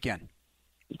this weekend.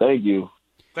 Thank you.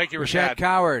 Thank you, Rashad. Rashad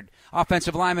Coward,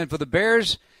 offensive lineman for the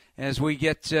Bears. As we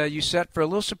get you set for a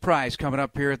little surprise coming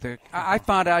up here at I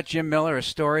found out, Jim Miller, a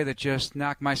story that just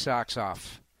knocked my socks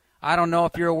off. I don't know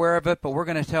if you're aware of it, but we're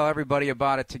going to tell everybody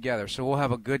about it together, so we'll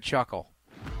have a good chuckle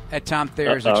at Tom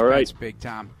Thayer's expense, right. Big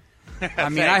Tom. I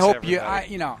mean, Thanks, I hope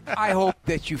everybody. I hope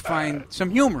that you find some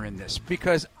humor in this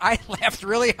because I laughed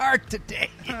really hard today.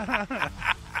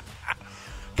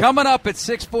 Coming up at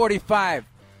 6:45,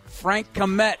 Frank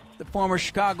Kmet, the former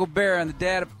Chicago Bear and the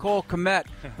dad of Cole Kmet,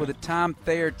 with a Tom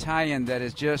Thayer tie-in that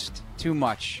is just too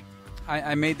much.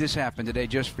 I made this happen today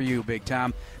just for you, Big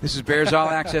Tom. This is Bears All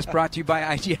Access, brought to you by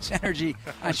IGS Energy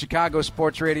on Chicago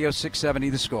Sports Radio 670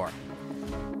 The Score.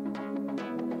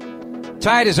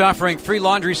 Tide is offering free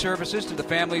laundry services to the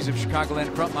families of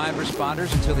Chicagoland frontline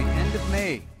responders until the end of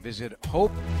May. Visit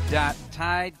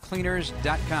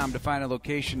hope.tidecleaners.com to find a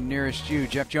location nearest you.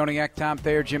 Jeff Joniak, Tom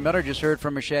Thayer, Jim Miller. Just heard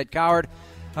from Rashad Coward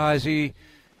as he,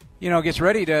 gets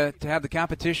ready to have the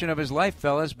competition of his life,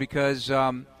 fellas, because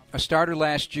a starter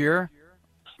last year,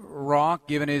 raw,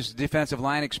 given his defensive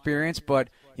line experience, but,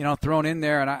 thrown in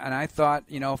there. And I thought,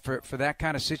 for that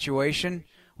kind of situation,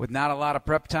 with not a lot of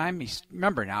prep time. He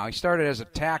started as a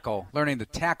tackle, learning the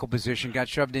tackle position, got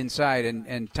shoved inside,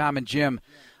 and Tom and Jim,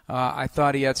 I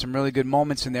thought he had some really good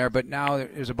moments in there, but now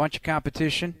there's a bunch of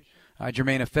competition.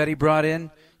 Jermaine Ifedi brought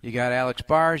in. You got Alex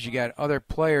Bars. You got other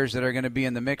players that are going to be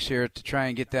in the mix here to try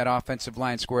and get that offensive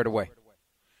line squared away.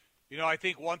 I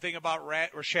think one thing about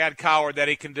Rashad Coward that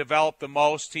he can develop the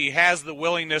most, he has the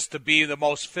willingness to be the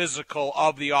most physical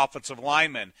of the offensive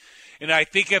linemen. And I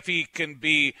think if he can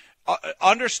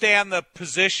understand the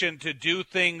position to do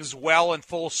things well in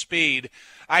full speed,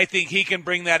 I think he can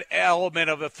bring that element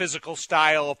of a physical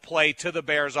style of play to the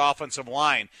Bears offensive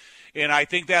line. And I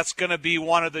think that's going to be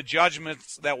one of the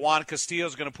judgments that Juan Castillo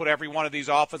is going to put every one of these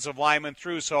offensive linemen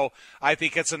through. So I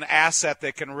think it's an asset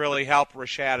that can really help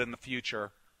Rashad in the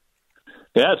future.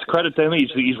 Yeah, it's credit to him.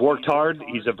 He's worked hard.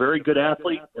 He's a very good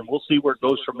athlete, and we'll see where it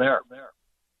goes from there.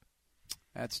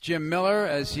 That's Jim Miller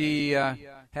as he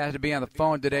had to be on the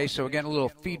phone today. So, again, a little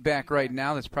feedback right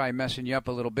now that's probably messing you up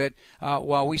a little bit.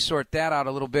 While we sort that out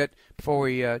a little bit before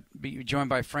we be joined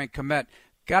by Frank Kmet,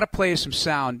 got to play some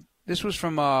sound. This was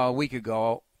from a week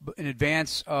ago in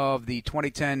advance of the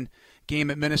 2010 game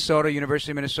at Minnesota,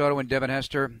 University of Minnesota, when Devin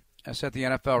Hester set the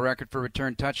NFL record for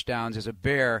return touchdowns as a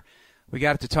Bear. We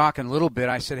got to talking a little bit.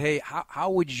 I said, hey, how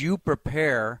would you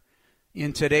prepare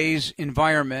in today's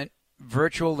environment,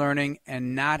 virtual learning,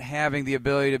 and not having the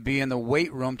ability to be in the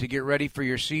weight room to get ready for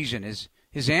your season?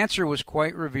 His answer was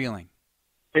quite revealing.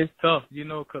 It's tough,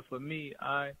 because for me,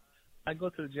 I go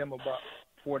to the gym about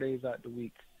 4 days out the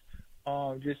week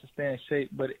just to stay in shape,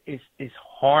 but it's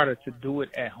harder to do it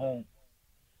at home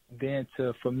than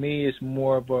for me, it's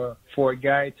more of for a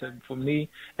guy for me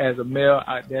as a male,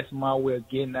 that's my way of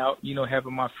getting out,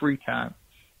 having my free time.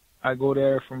 I go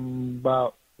there from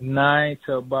about 9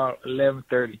 to about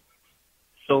 11:30.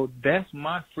 So that's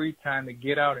my free time to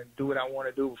get out and do what I want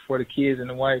to do before the kids and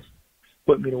the wife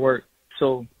put me to work.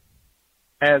 So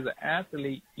as an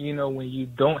athlete, when you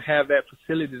don't have that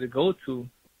facility to go to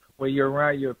where you're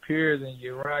around your peers and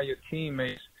you're around your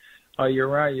teammates, you're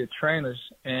around your trainers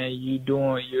and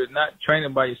you're not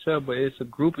training by yourself, but it's a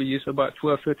group of you. It's about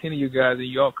 12, 15 of you guys, and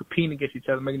you're all competing against each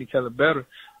other, making each other better.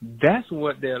 That's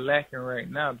what they're lacking right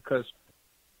now, because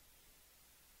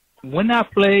when I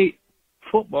played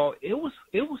football, it was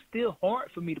still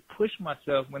hard for me to push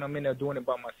myself when I'm in there doing it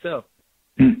by myself.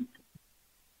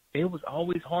 It was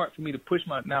always hard for me to push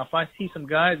Now, if I see some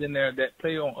guys in there that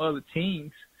play on other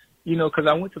teams, because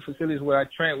I went to facilities where I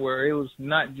trained where it was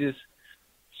not just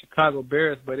Chicago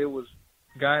Bears, but it was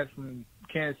guys from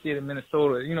Kansas City,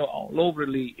 Minnesota, all over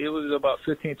the league. It was about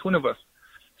 15, 20 of us.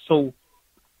 So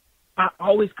I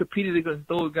always competed against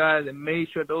those guys and made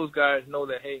sure those guys know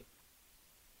that, hey,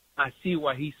 I see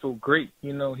why he's so great.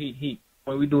 He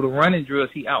when we do the running drills,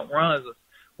 he outruns us.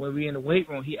 When we in the weight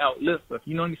room, he outlifts us.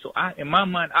 You know what I mean? So in my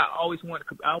mind, I was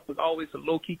always a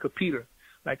low-key competer.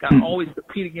 Like, I always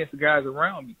compete against the guys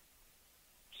around me,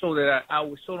 so that I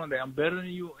would show them that I'm better than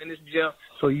you in this gym,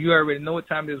 so you already know what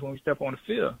time it is when we step on the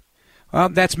field. Well,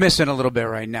 that's missing a little bit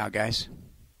right now, guys.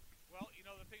 Well,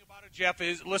 the thing about it, Jeff,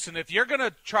 is, listen, if you're going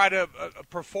to try to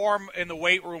perform in the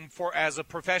weight room as a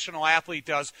professional athlete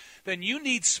does, then you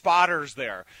need spotters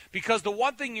there. Because the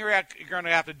one thing you're going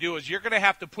to have to do is you're going to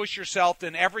have to push yourself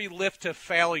in every lift to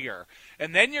failure.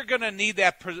 And then you're going to need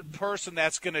that person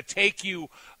that's going to take you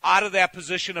out of that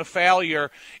position of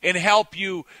failure and help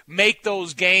you make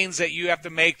those gains that you have to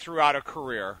make throughout a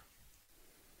career.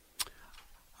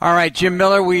 All right, Jim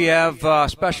Miller, we have a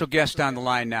special guest on the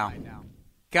line now.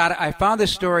 I found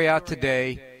this story out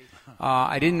today.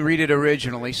 I didn't read it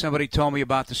originally. Somebody told me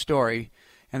about the story.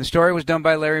 And the story was done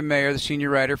by Larry Mayer, the senior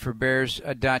writer for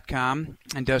Bears.com,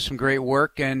 and does some great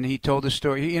work. And he told the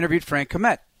story. He interviewed Frank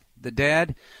Kmet, the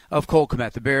dad of Cole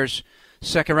Kmet, the Bears'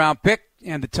 second-round pick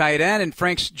and the tight end. And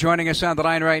Frank's joining us on the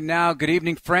line right now. Good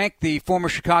evening, Frank, the former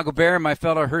Chicago Bear, my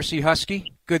fellow Hersey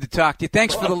Husky. Good to talk to you.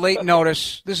 Thanks for the late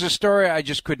notice. This is a story I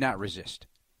just could not resist.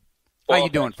 How you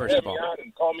doing, first of all?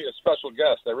 And call me a special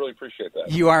guest. I really appreciate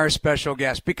that. You are a special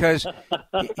guest because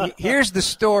here's the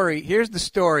story. Here's the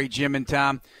story, Jim and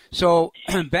Tom. So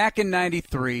back in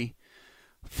 '93,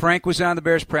 Frank was on the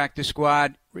Bears practice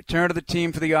squad, returned to the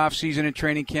team for the offseason and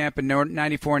training camp in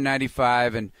 '94 and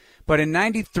 '95. But in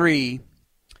 '93,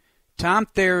 Tom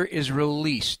Thayer is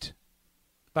released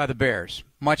by the Bears,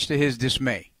 much to his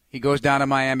dismay. He goes down to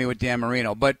Miami with Dan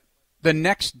Marino. But the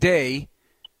next day,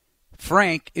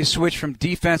 Frank is switched from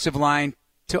defensive line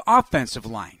to offensive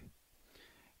line.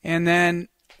 And then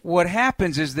what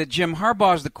happens is that Jim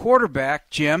Harbaugh is the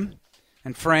quarterback, Jim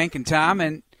and Frank and Tom,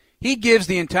 and he gives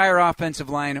the entire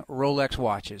offensive line Rolex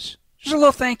watches. Just a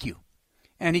little thank you.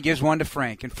 And he gives one to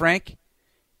Frank. And Frank,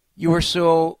 you were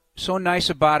so nice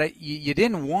about it, you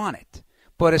didn't want it.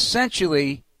 But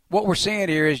essentially, what we're saying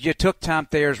here is you took Tom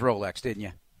Thayer's Rolex, didn't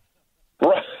you?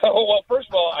 Right. Well, first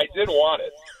of all, I did want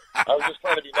it. I was just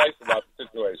trying to be nice about the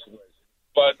situation.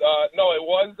 But, no, it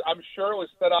was. I'm sure it was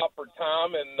set out for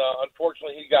Tom, and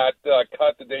unfortunately he got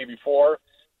cut the day before.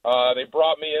 They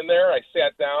brought me in there. I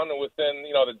sat down, and within,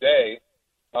 the day,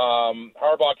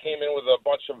 Harbaugh came in with a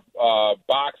bunch of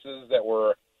boxes that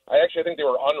were – I think they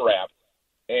were unwrapped.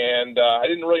 And I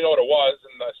didn't really know what it was,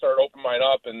 and I started opening mine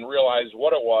up and realized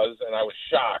what it was, and I was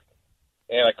shocked.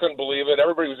 And I couldn't believe it.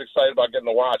 Everybody was excited about getting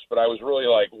the watch, but I was really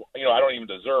like, I don't even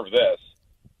deserve this.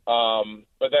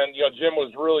 But then, Jim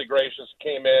was really gracious,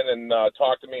 came in and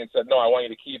talked to me and said, no, I want you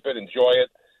to keep it, enjoy it,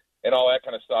 and all that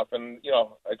kind of stuff. And,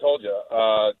 I told you,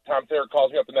 Tom Thayer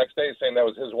calls me up the next day saying that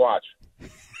was his watch.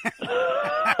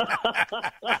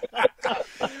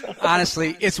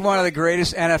 Honestly, it's one of the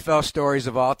greatest NFL stories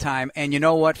of all time. And you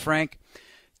know what, Frank?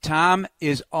 Tom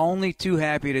is only too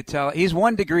happy to tell. He's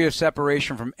 1 degree of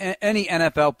separation from any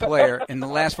NFL player in the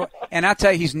last 4. And I'll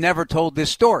tell you, he's never told this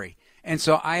story. And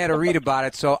so I had to read about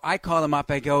it. So I call him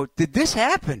up. I go, did this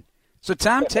happen? So,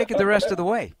 Tom, take it the rest of the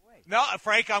way. No,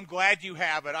 Frank, I'm glad you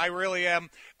have it. I really am.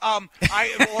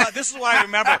 This is what I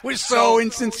remember. That was so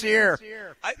insincere.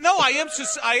 I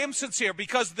am sincere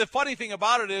because the funny thing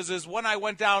about it is when I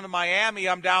went down to Miami,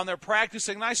 I'm down there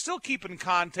practicing, and I still keep in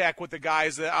contact with the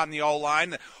guys on the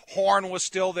O-line. Horn was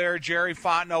still there. Jerry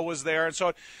Fontenot was there.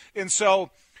 And so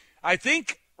I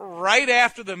think right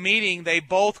after the meeting, they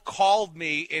both called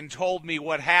me and told me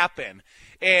what happened.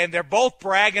 And they're both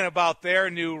bragging about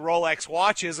their new Rolex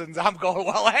watches, and I'm going,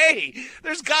 well, hey,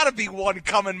 there's got to be one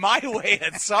coming my way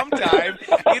at some time.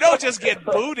 You don't just get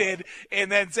booted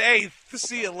and then say, hey,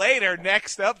 see you later,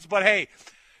 next up. But, hey,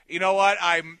 you know what?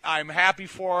 I'm happy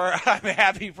for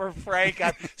Frank.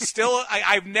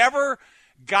 I've never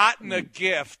gotten a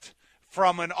gift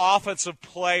from an offensive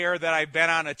player that I've been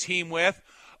on a team with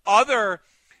other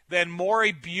than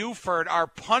Maury Buford, our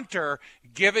punter,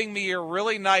 giving me a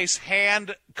really nice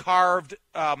hand-carved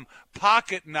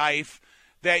pocket knife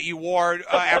that you wore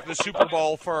after the Super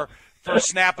Bowl for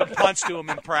snapping punts to him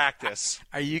in practice.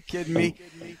 Are you kidding me?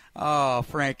 Oh,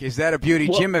 Frank, is that a beauty?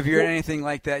 Well, Jim, have you heard anything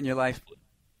like that in your life?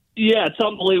 Yeah, it's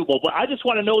unbelievable. But I just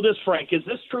want to know this, Frank. Is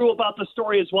this true about the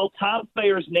story as well? Tom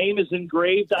Thayer's name is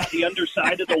engraved on the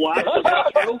underside of the watch. Is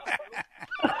that true?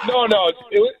 No,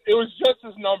 it was just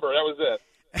his number. That was it.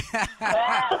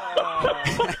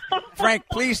 Frank,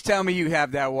 please tell me you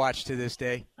have that watch to this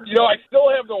day. I still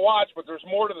have the watch, but there's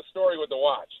more to the story with the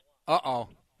watch. Uh-oh.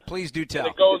 Please do tell.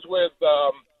 And it goes with,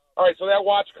 all right, so that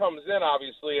watch comes in,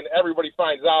 obviously, and everybody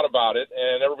finds out about it,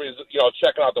 and everybody's,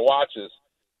 checking out the watches.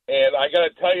 And I got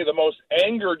to tell you, the most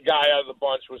angered guy out of the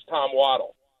bunch was Tom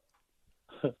Waddle.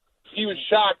 He was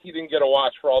shocked he didn't get a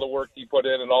watch for all the work he put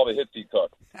in and all the hits he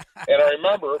took. And I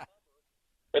remember,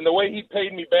 and the way he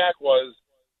paid me back was,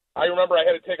 I remember I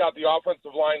had to take out the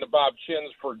offensive line to Bob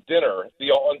Chin's for dinner.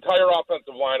 The entire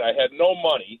offensive line, I had no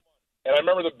money. And I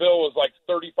remember the bill was like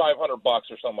 $3,500 or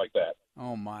something like that.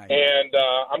 Oh, my. And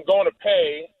I'm going to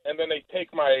pay, and then they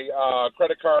take my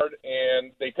credit card,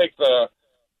 and they take the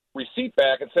receipt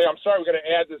back and say, I'm sorry, we're going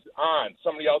to add this on.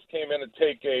 Somebody else came in to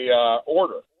take a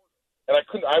order. And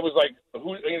I was like,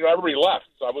 everybody left.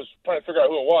 So I was trying to figure out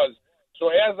who it was. So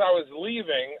as I was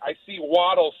leaving, I see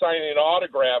Waddle signing an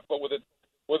autograph, but with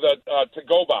a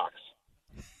to-go box.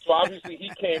 So obviously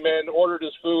he came in, ordered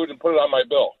his food, and put it on my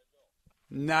bill.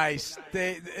 Nice.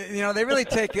 They really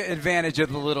take advantage of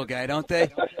the little guy, don't they?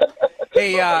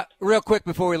 Hey, real quick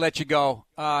before we let you go,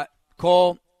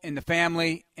 Cole and the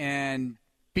family and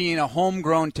being a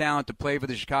homegrown talent to play for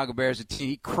the Chicago Bears,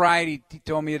 he cried. He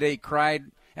told me today he cried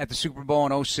at the Super Bowl in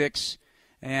 2006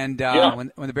 and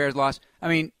when the Bears lost. I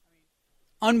mean,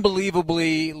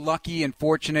 unbelievably lucky and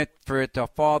fortunate for it to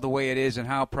fall the way it is, and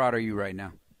how proud are you right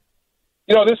now?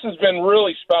 This has been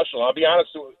really special. I'll be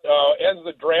honest. As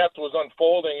the draft was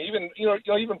unfolding,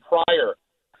 even prior,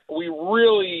 we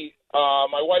really,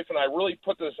 my wife and I, really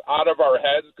put this out of our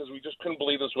heads because we just couldn't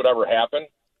believe this would ever happen.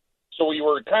 So we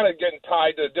were kind of getting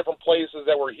tied to different places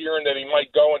that we're hearing that he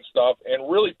might go and stuff,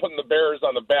 and really putting the Bears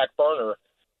on the back burner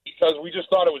because we just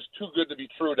thought it was too good to be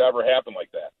true to ever happen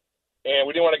like that. And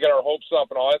we didn't want to get our hopes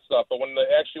up and all that stuff. But when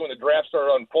the draft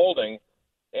started unfolding,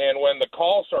 and when the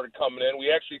calls started coming in, we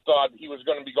actually thought he was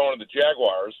going to be going to the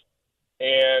Jaguars.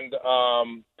 And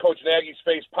Coach Nagy's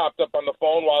face popped up on the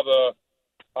phone while the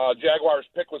Jaguars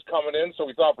pick was coming in, so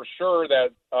we thought for sure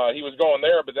that he was going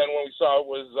there. But then when we saw it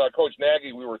was Coach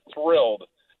Nagy, we were thrilled.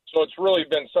 So it's really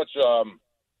been such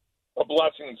a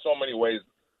blessing in so many ways.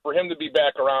 For him to be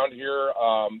back around here,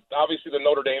 obviously the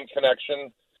Notre Dame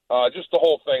connection, just the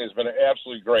whole thing has been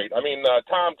absolutely great. I mean,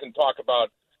 Tom can talk about,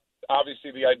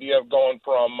 obviously, the idea of going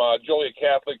from Joliet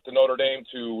Catholic to Notre Dame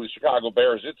to the Chicago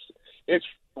Bears. It's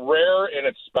rare and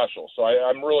it's special. So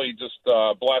I'm really just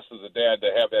blessed as a dad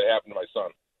to have that happen to my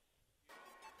son.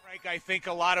 Frank, I think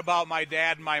a lot about my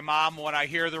dad and my mom when I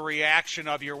hear the reaction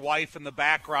of your wife in the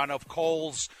background of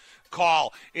Cole's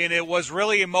call. And it was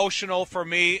really emotional for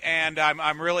me, and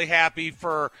I'm really happy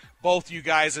for both you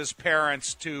guys as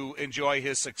parents to enjoy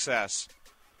his success.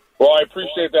 Well, I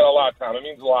appreciate that a lot, Tom. It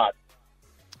means a lot.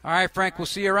 All right, Frank, we'll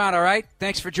see you around, all right?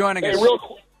 Thanks for joining us. Real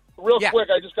quick,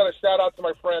 I just got to shout out to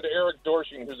my friend Eric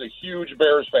Dorshing, who's a huge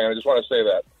Bears fan. I just want to say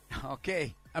that.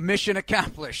 Okay, a mission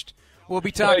accomplished. We'll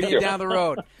be talking to you down the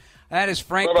road. That is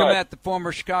Frank Komet, the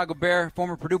former Chicago Bear,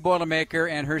 former Purdue Boilermaker,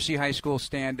 and Hersey High School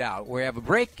standout. We have a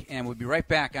break, and we'll be right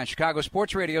back on Chicago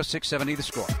Sports Radio 670 The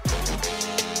Score.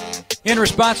 In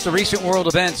response to recent world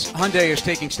events, Hyundai is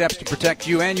taking steps to protect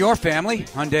you and your family.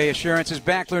 Hyundai Assurance is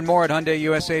back. Learn more at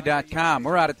HyundaiUSA.com.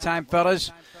 We're out of time,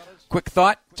 fellas. Quick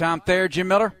thought, Tom Thayer, Jim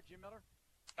Miller?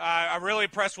 I'm really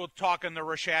impressed with talking to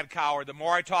Rashad Coward. The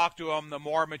more I talk to him, the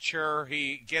more mature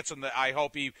he gets, and I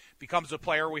hope he becomes the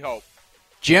player we hope.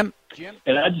 Jim?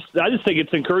 And I just think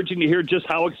it's encouraging to hear just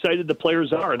how excited the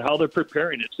players are and how they're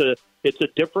preparing. It's a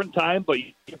different time, but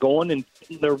you're going and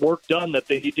getting their work done that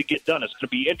they need to get done. It's going to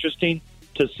be interesting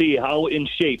to see how in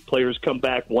shape players come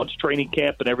back once training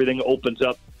camp and everything opens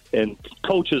up and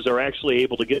coaches are actually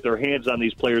able to get their hands on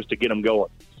these players to get them going.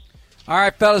 All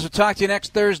right, fellas, we'll talk to you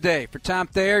next Thursday. For Tom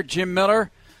Thayer, Jim Miller,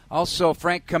 also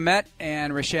Frank Komet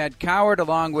and Rashad Coward,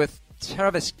 along with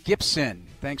Travis Gibson.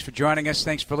 Thanks for joining us.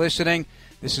 Thanks for listening.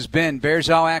 This has been Bears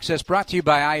All Access, brought to you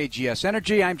by IAGS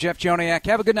Energy. I'm Jeff Joniak.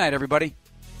 Have a good night, everybody.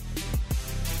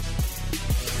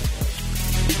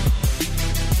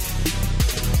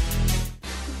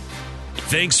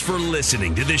 Thanks for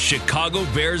listening to this Chicago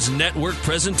Bears Network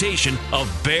presentation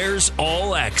of Bears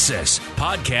All Access.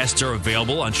 Podcasts are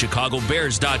available on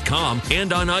ChicagoBears.com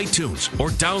and on iTunes, or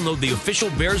download the official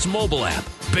Bears mobile app.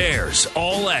 Bears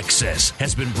All Access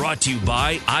has been brought to you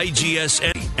by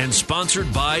IGSN and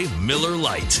sponsored by Miller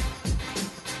Lite.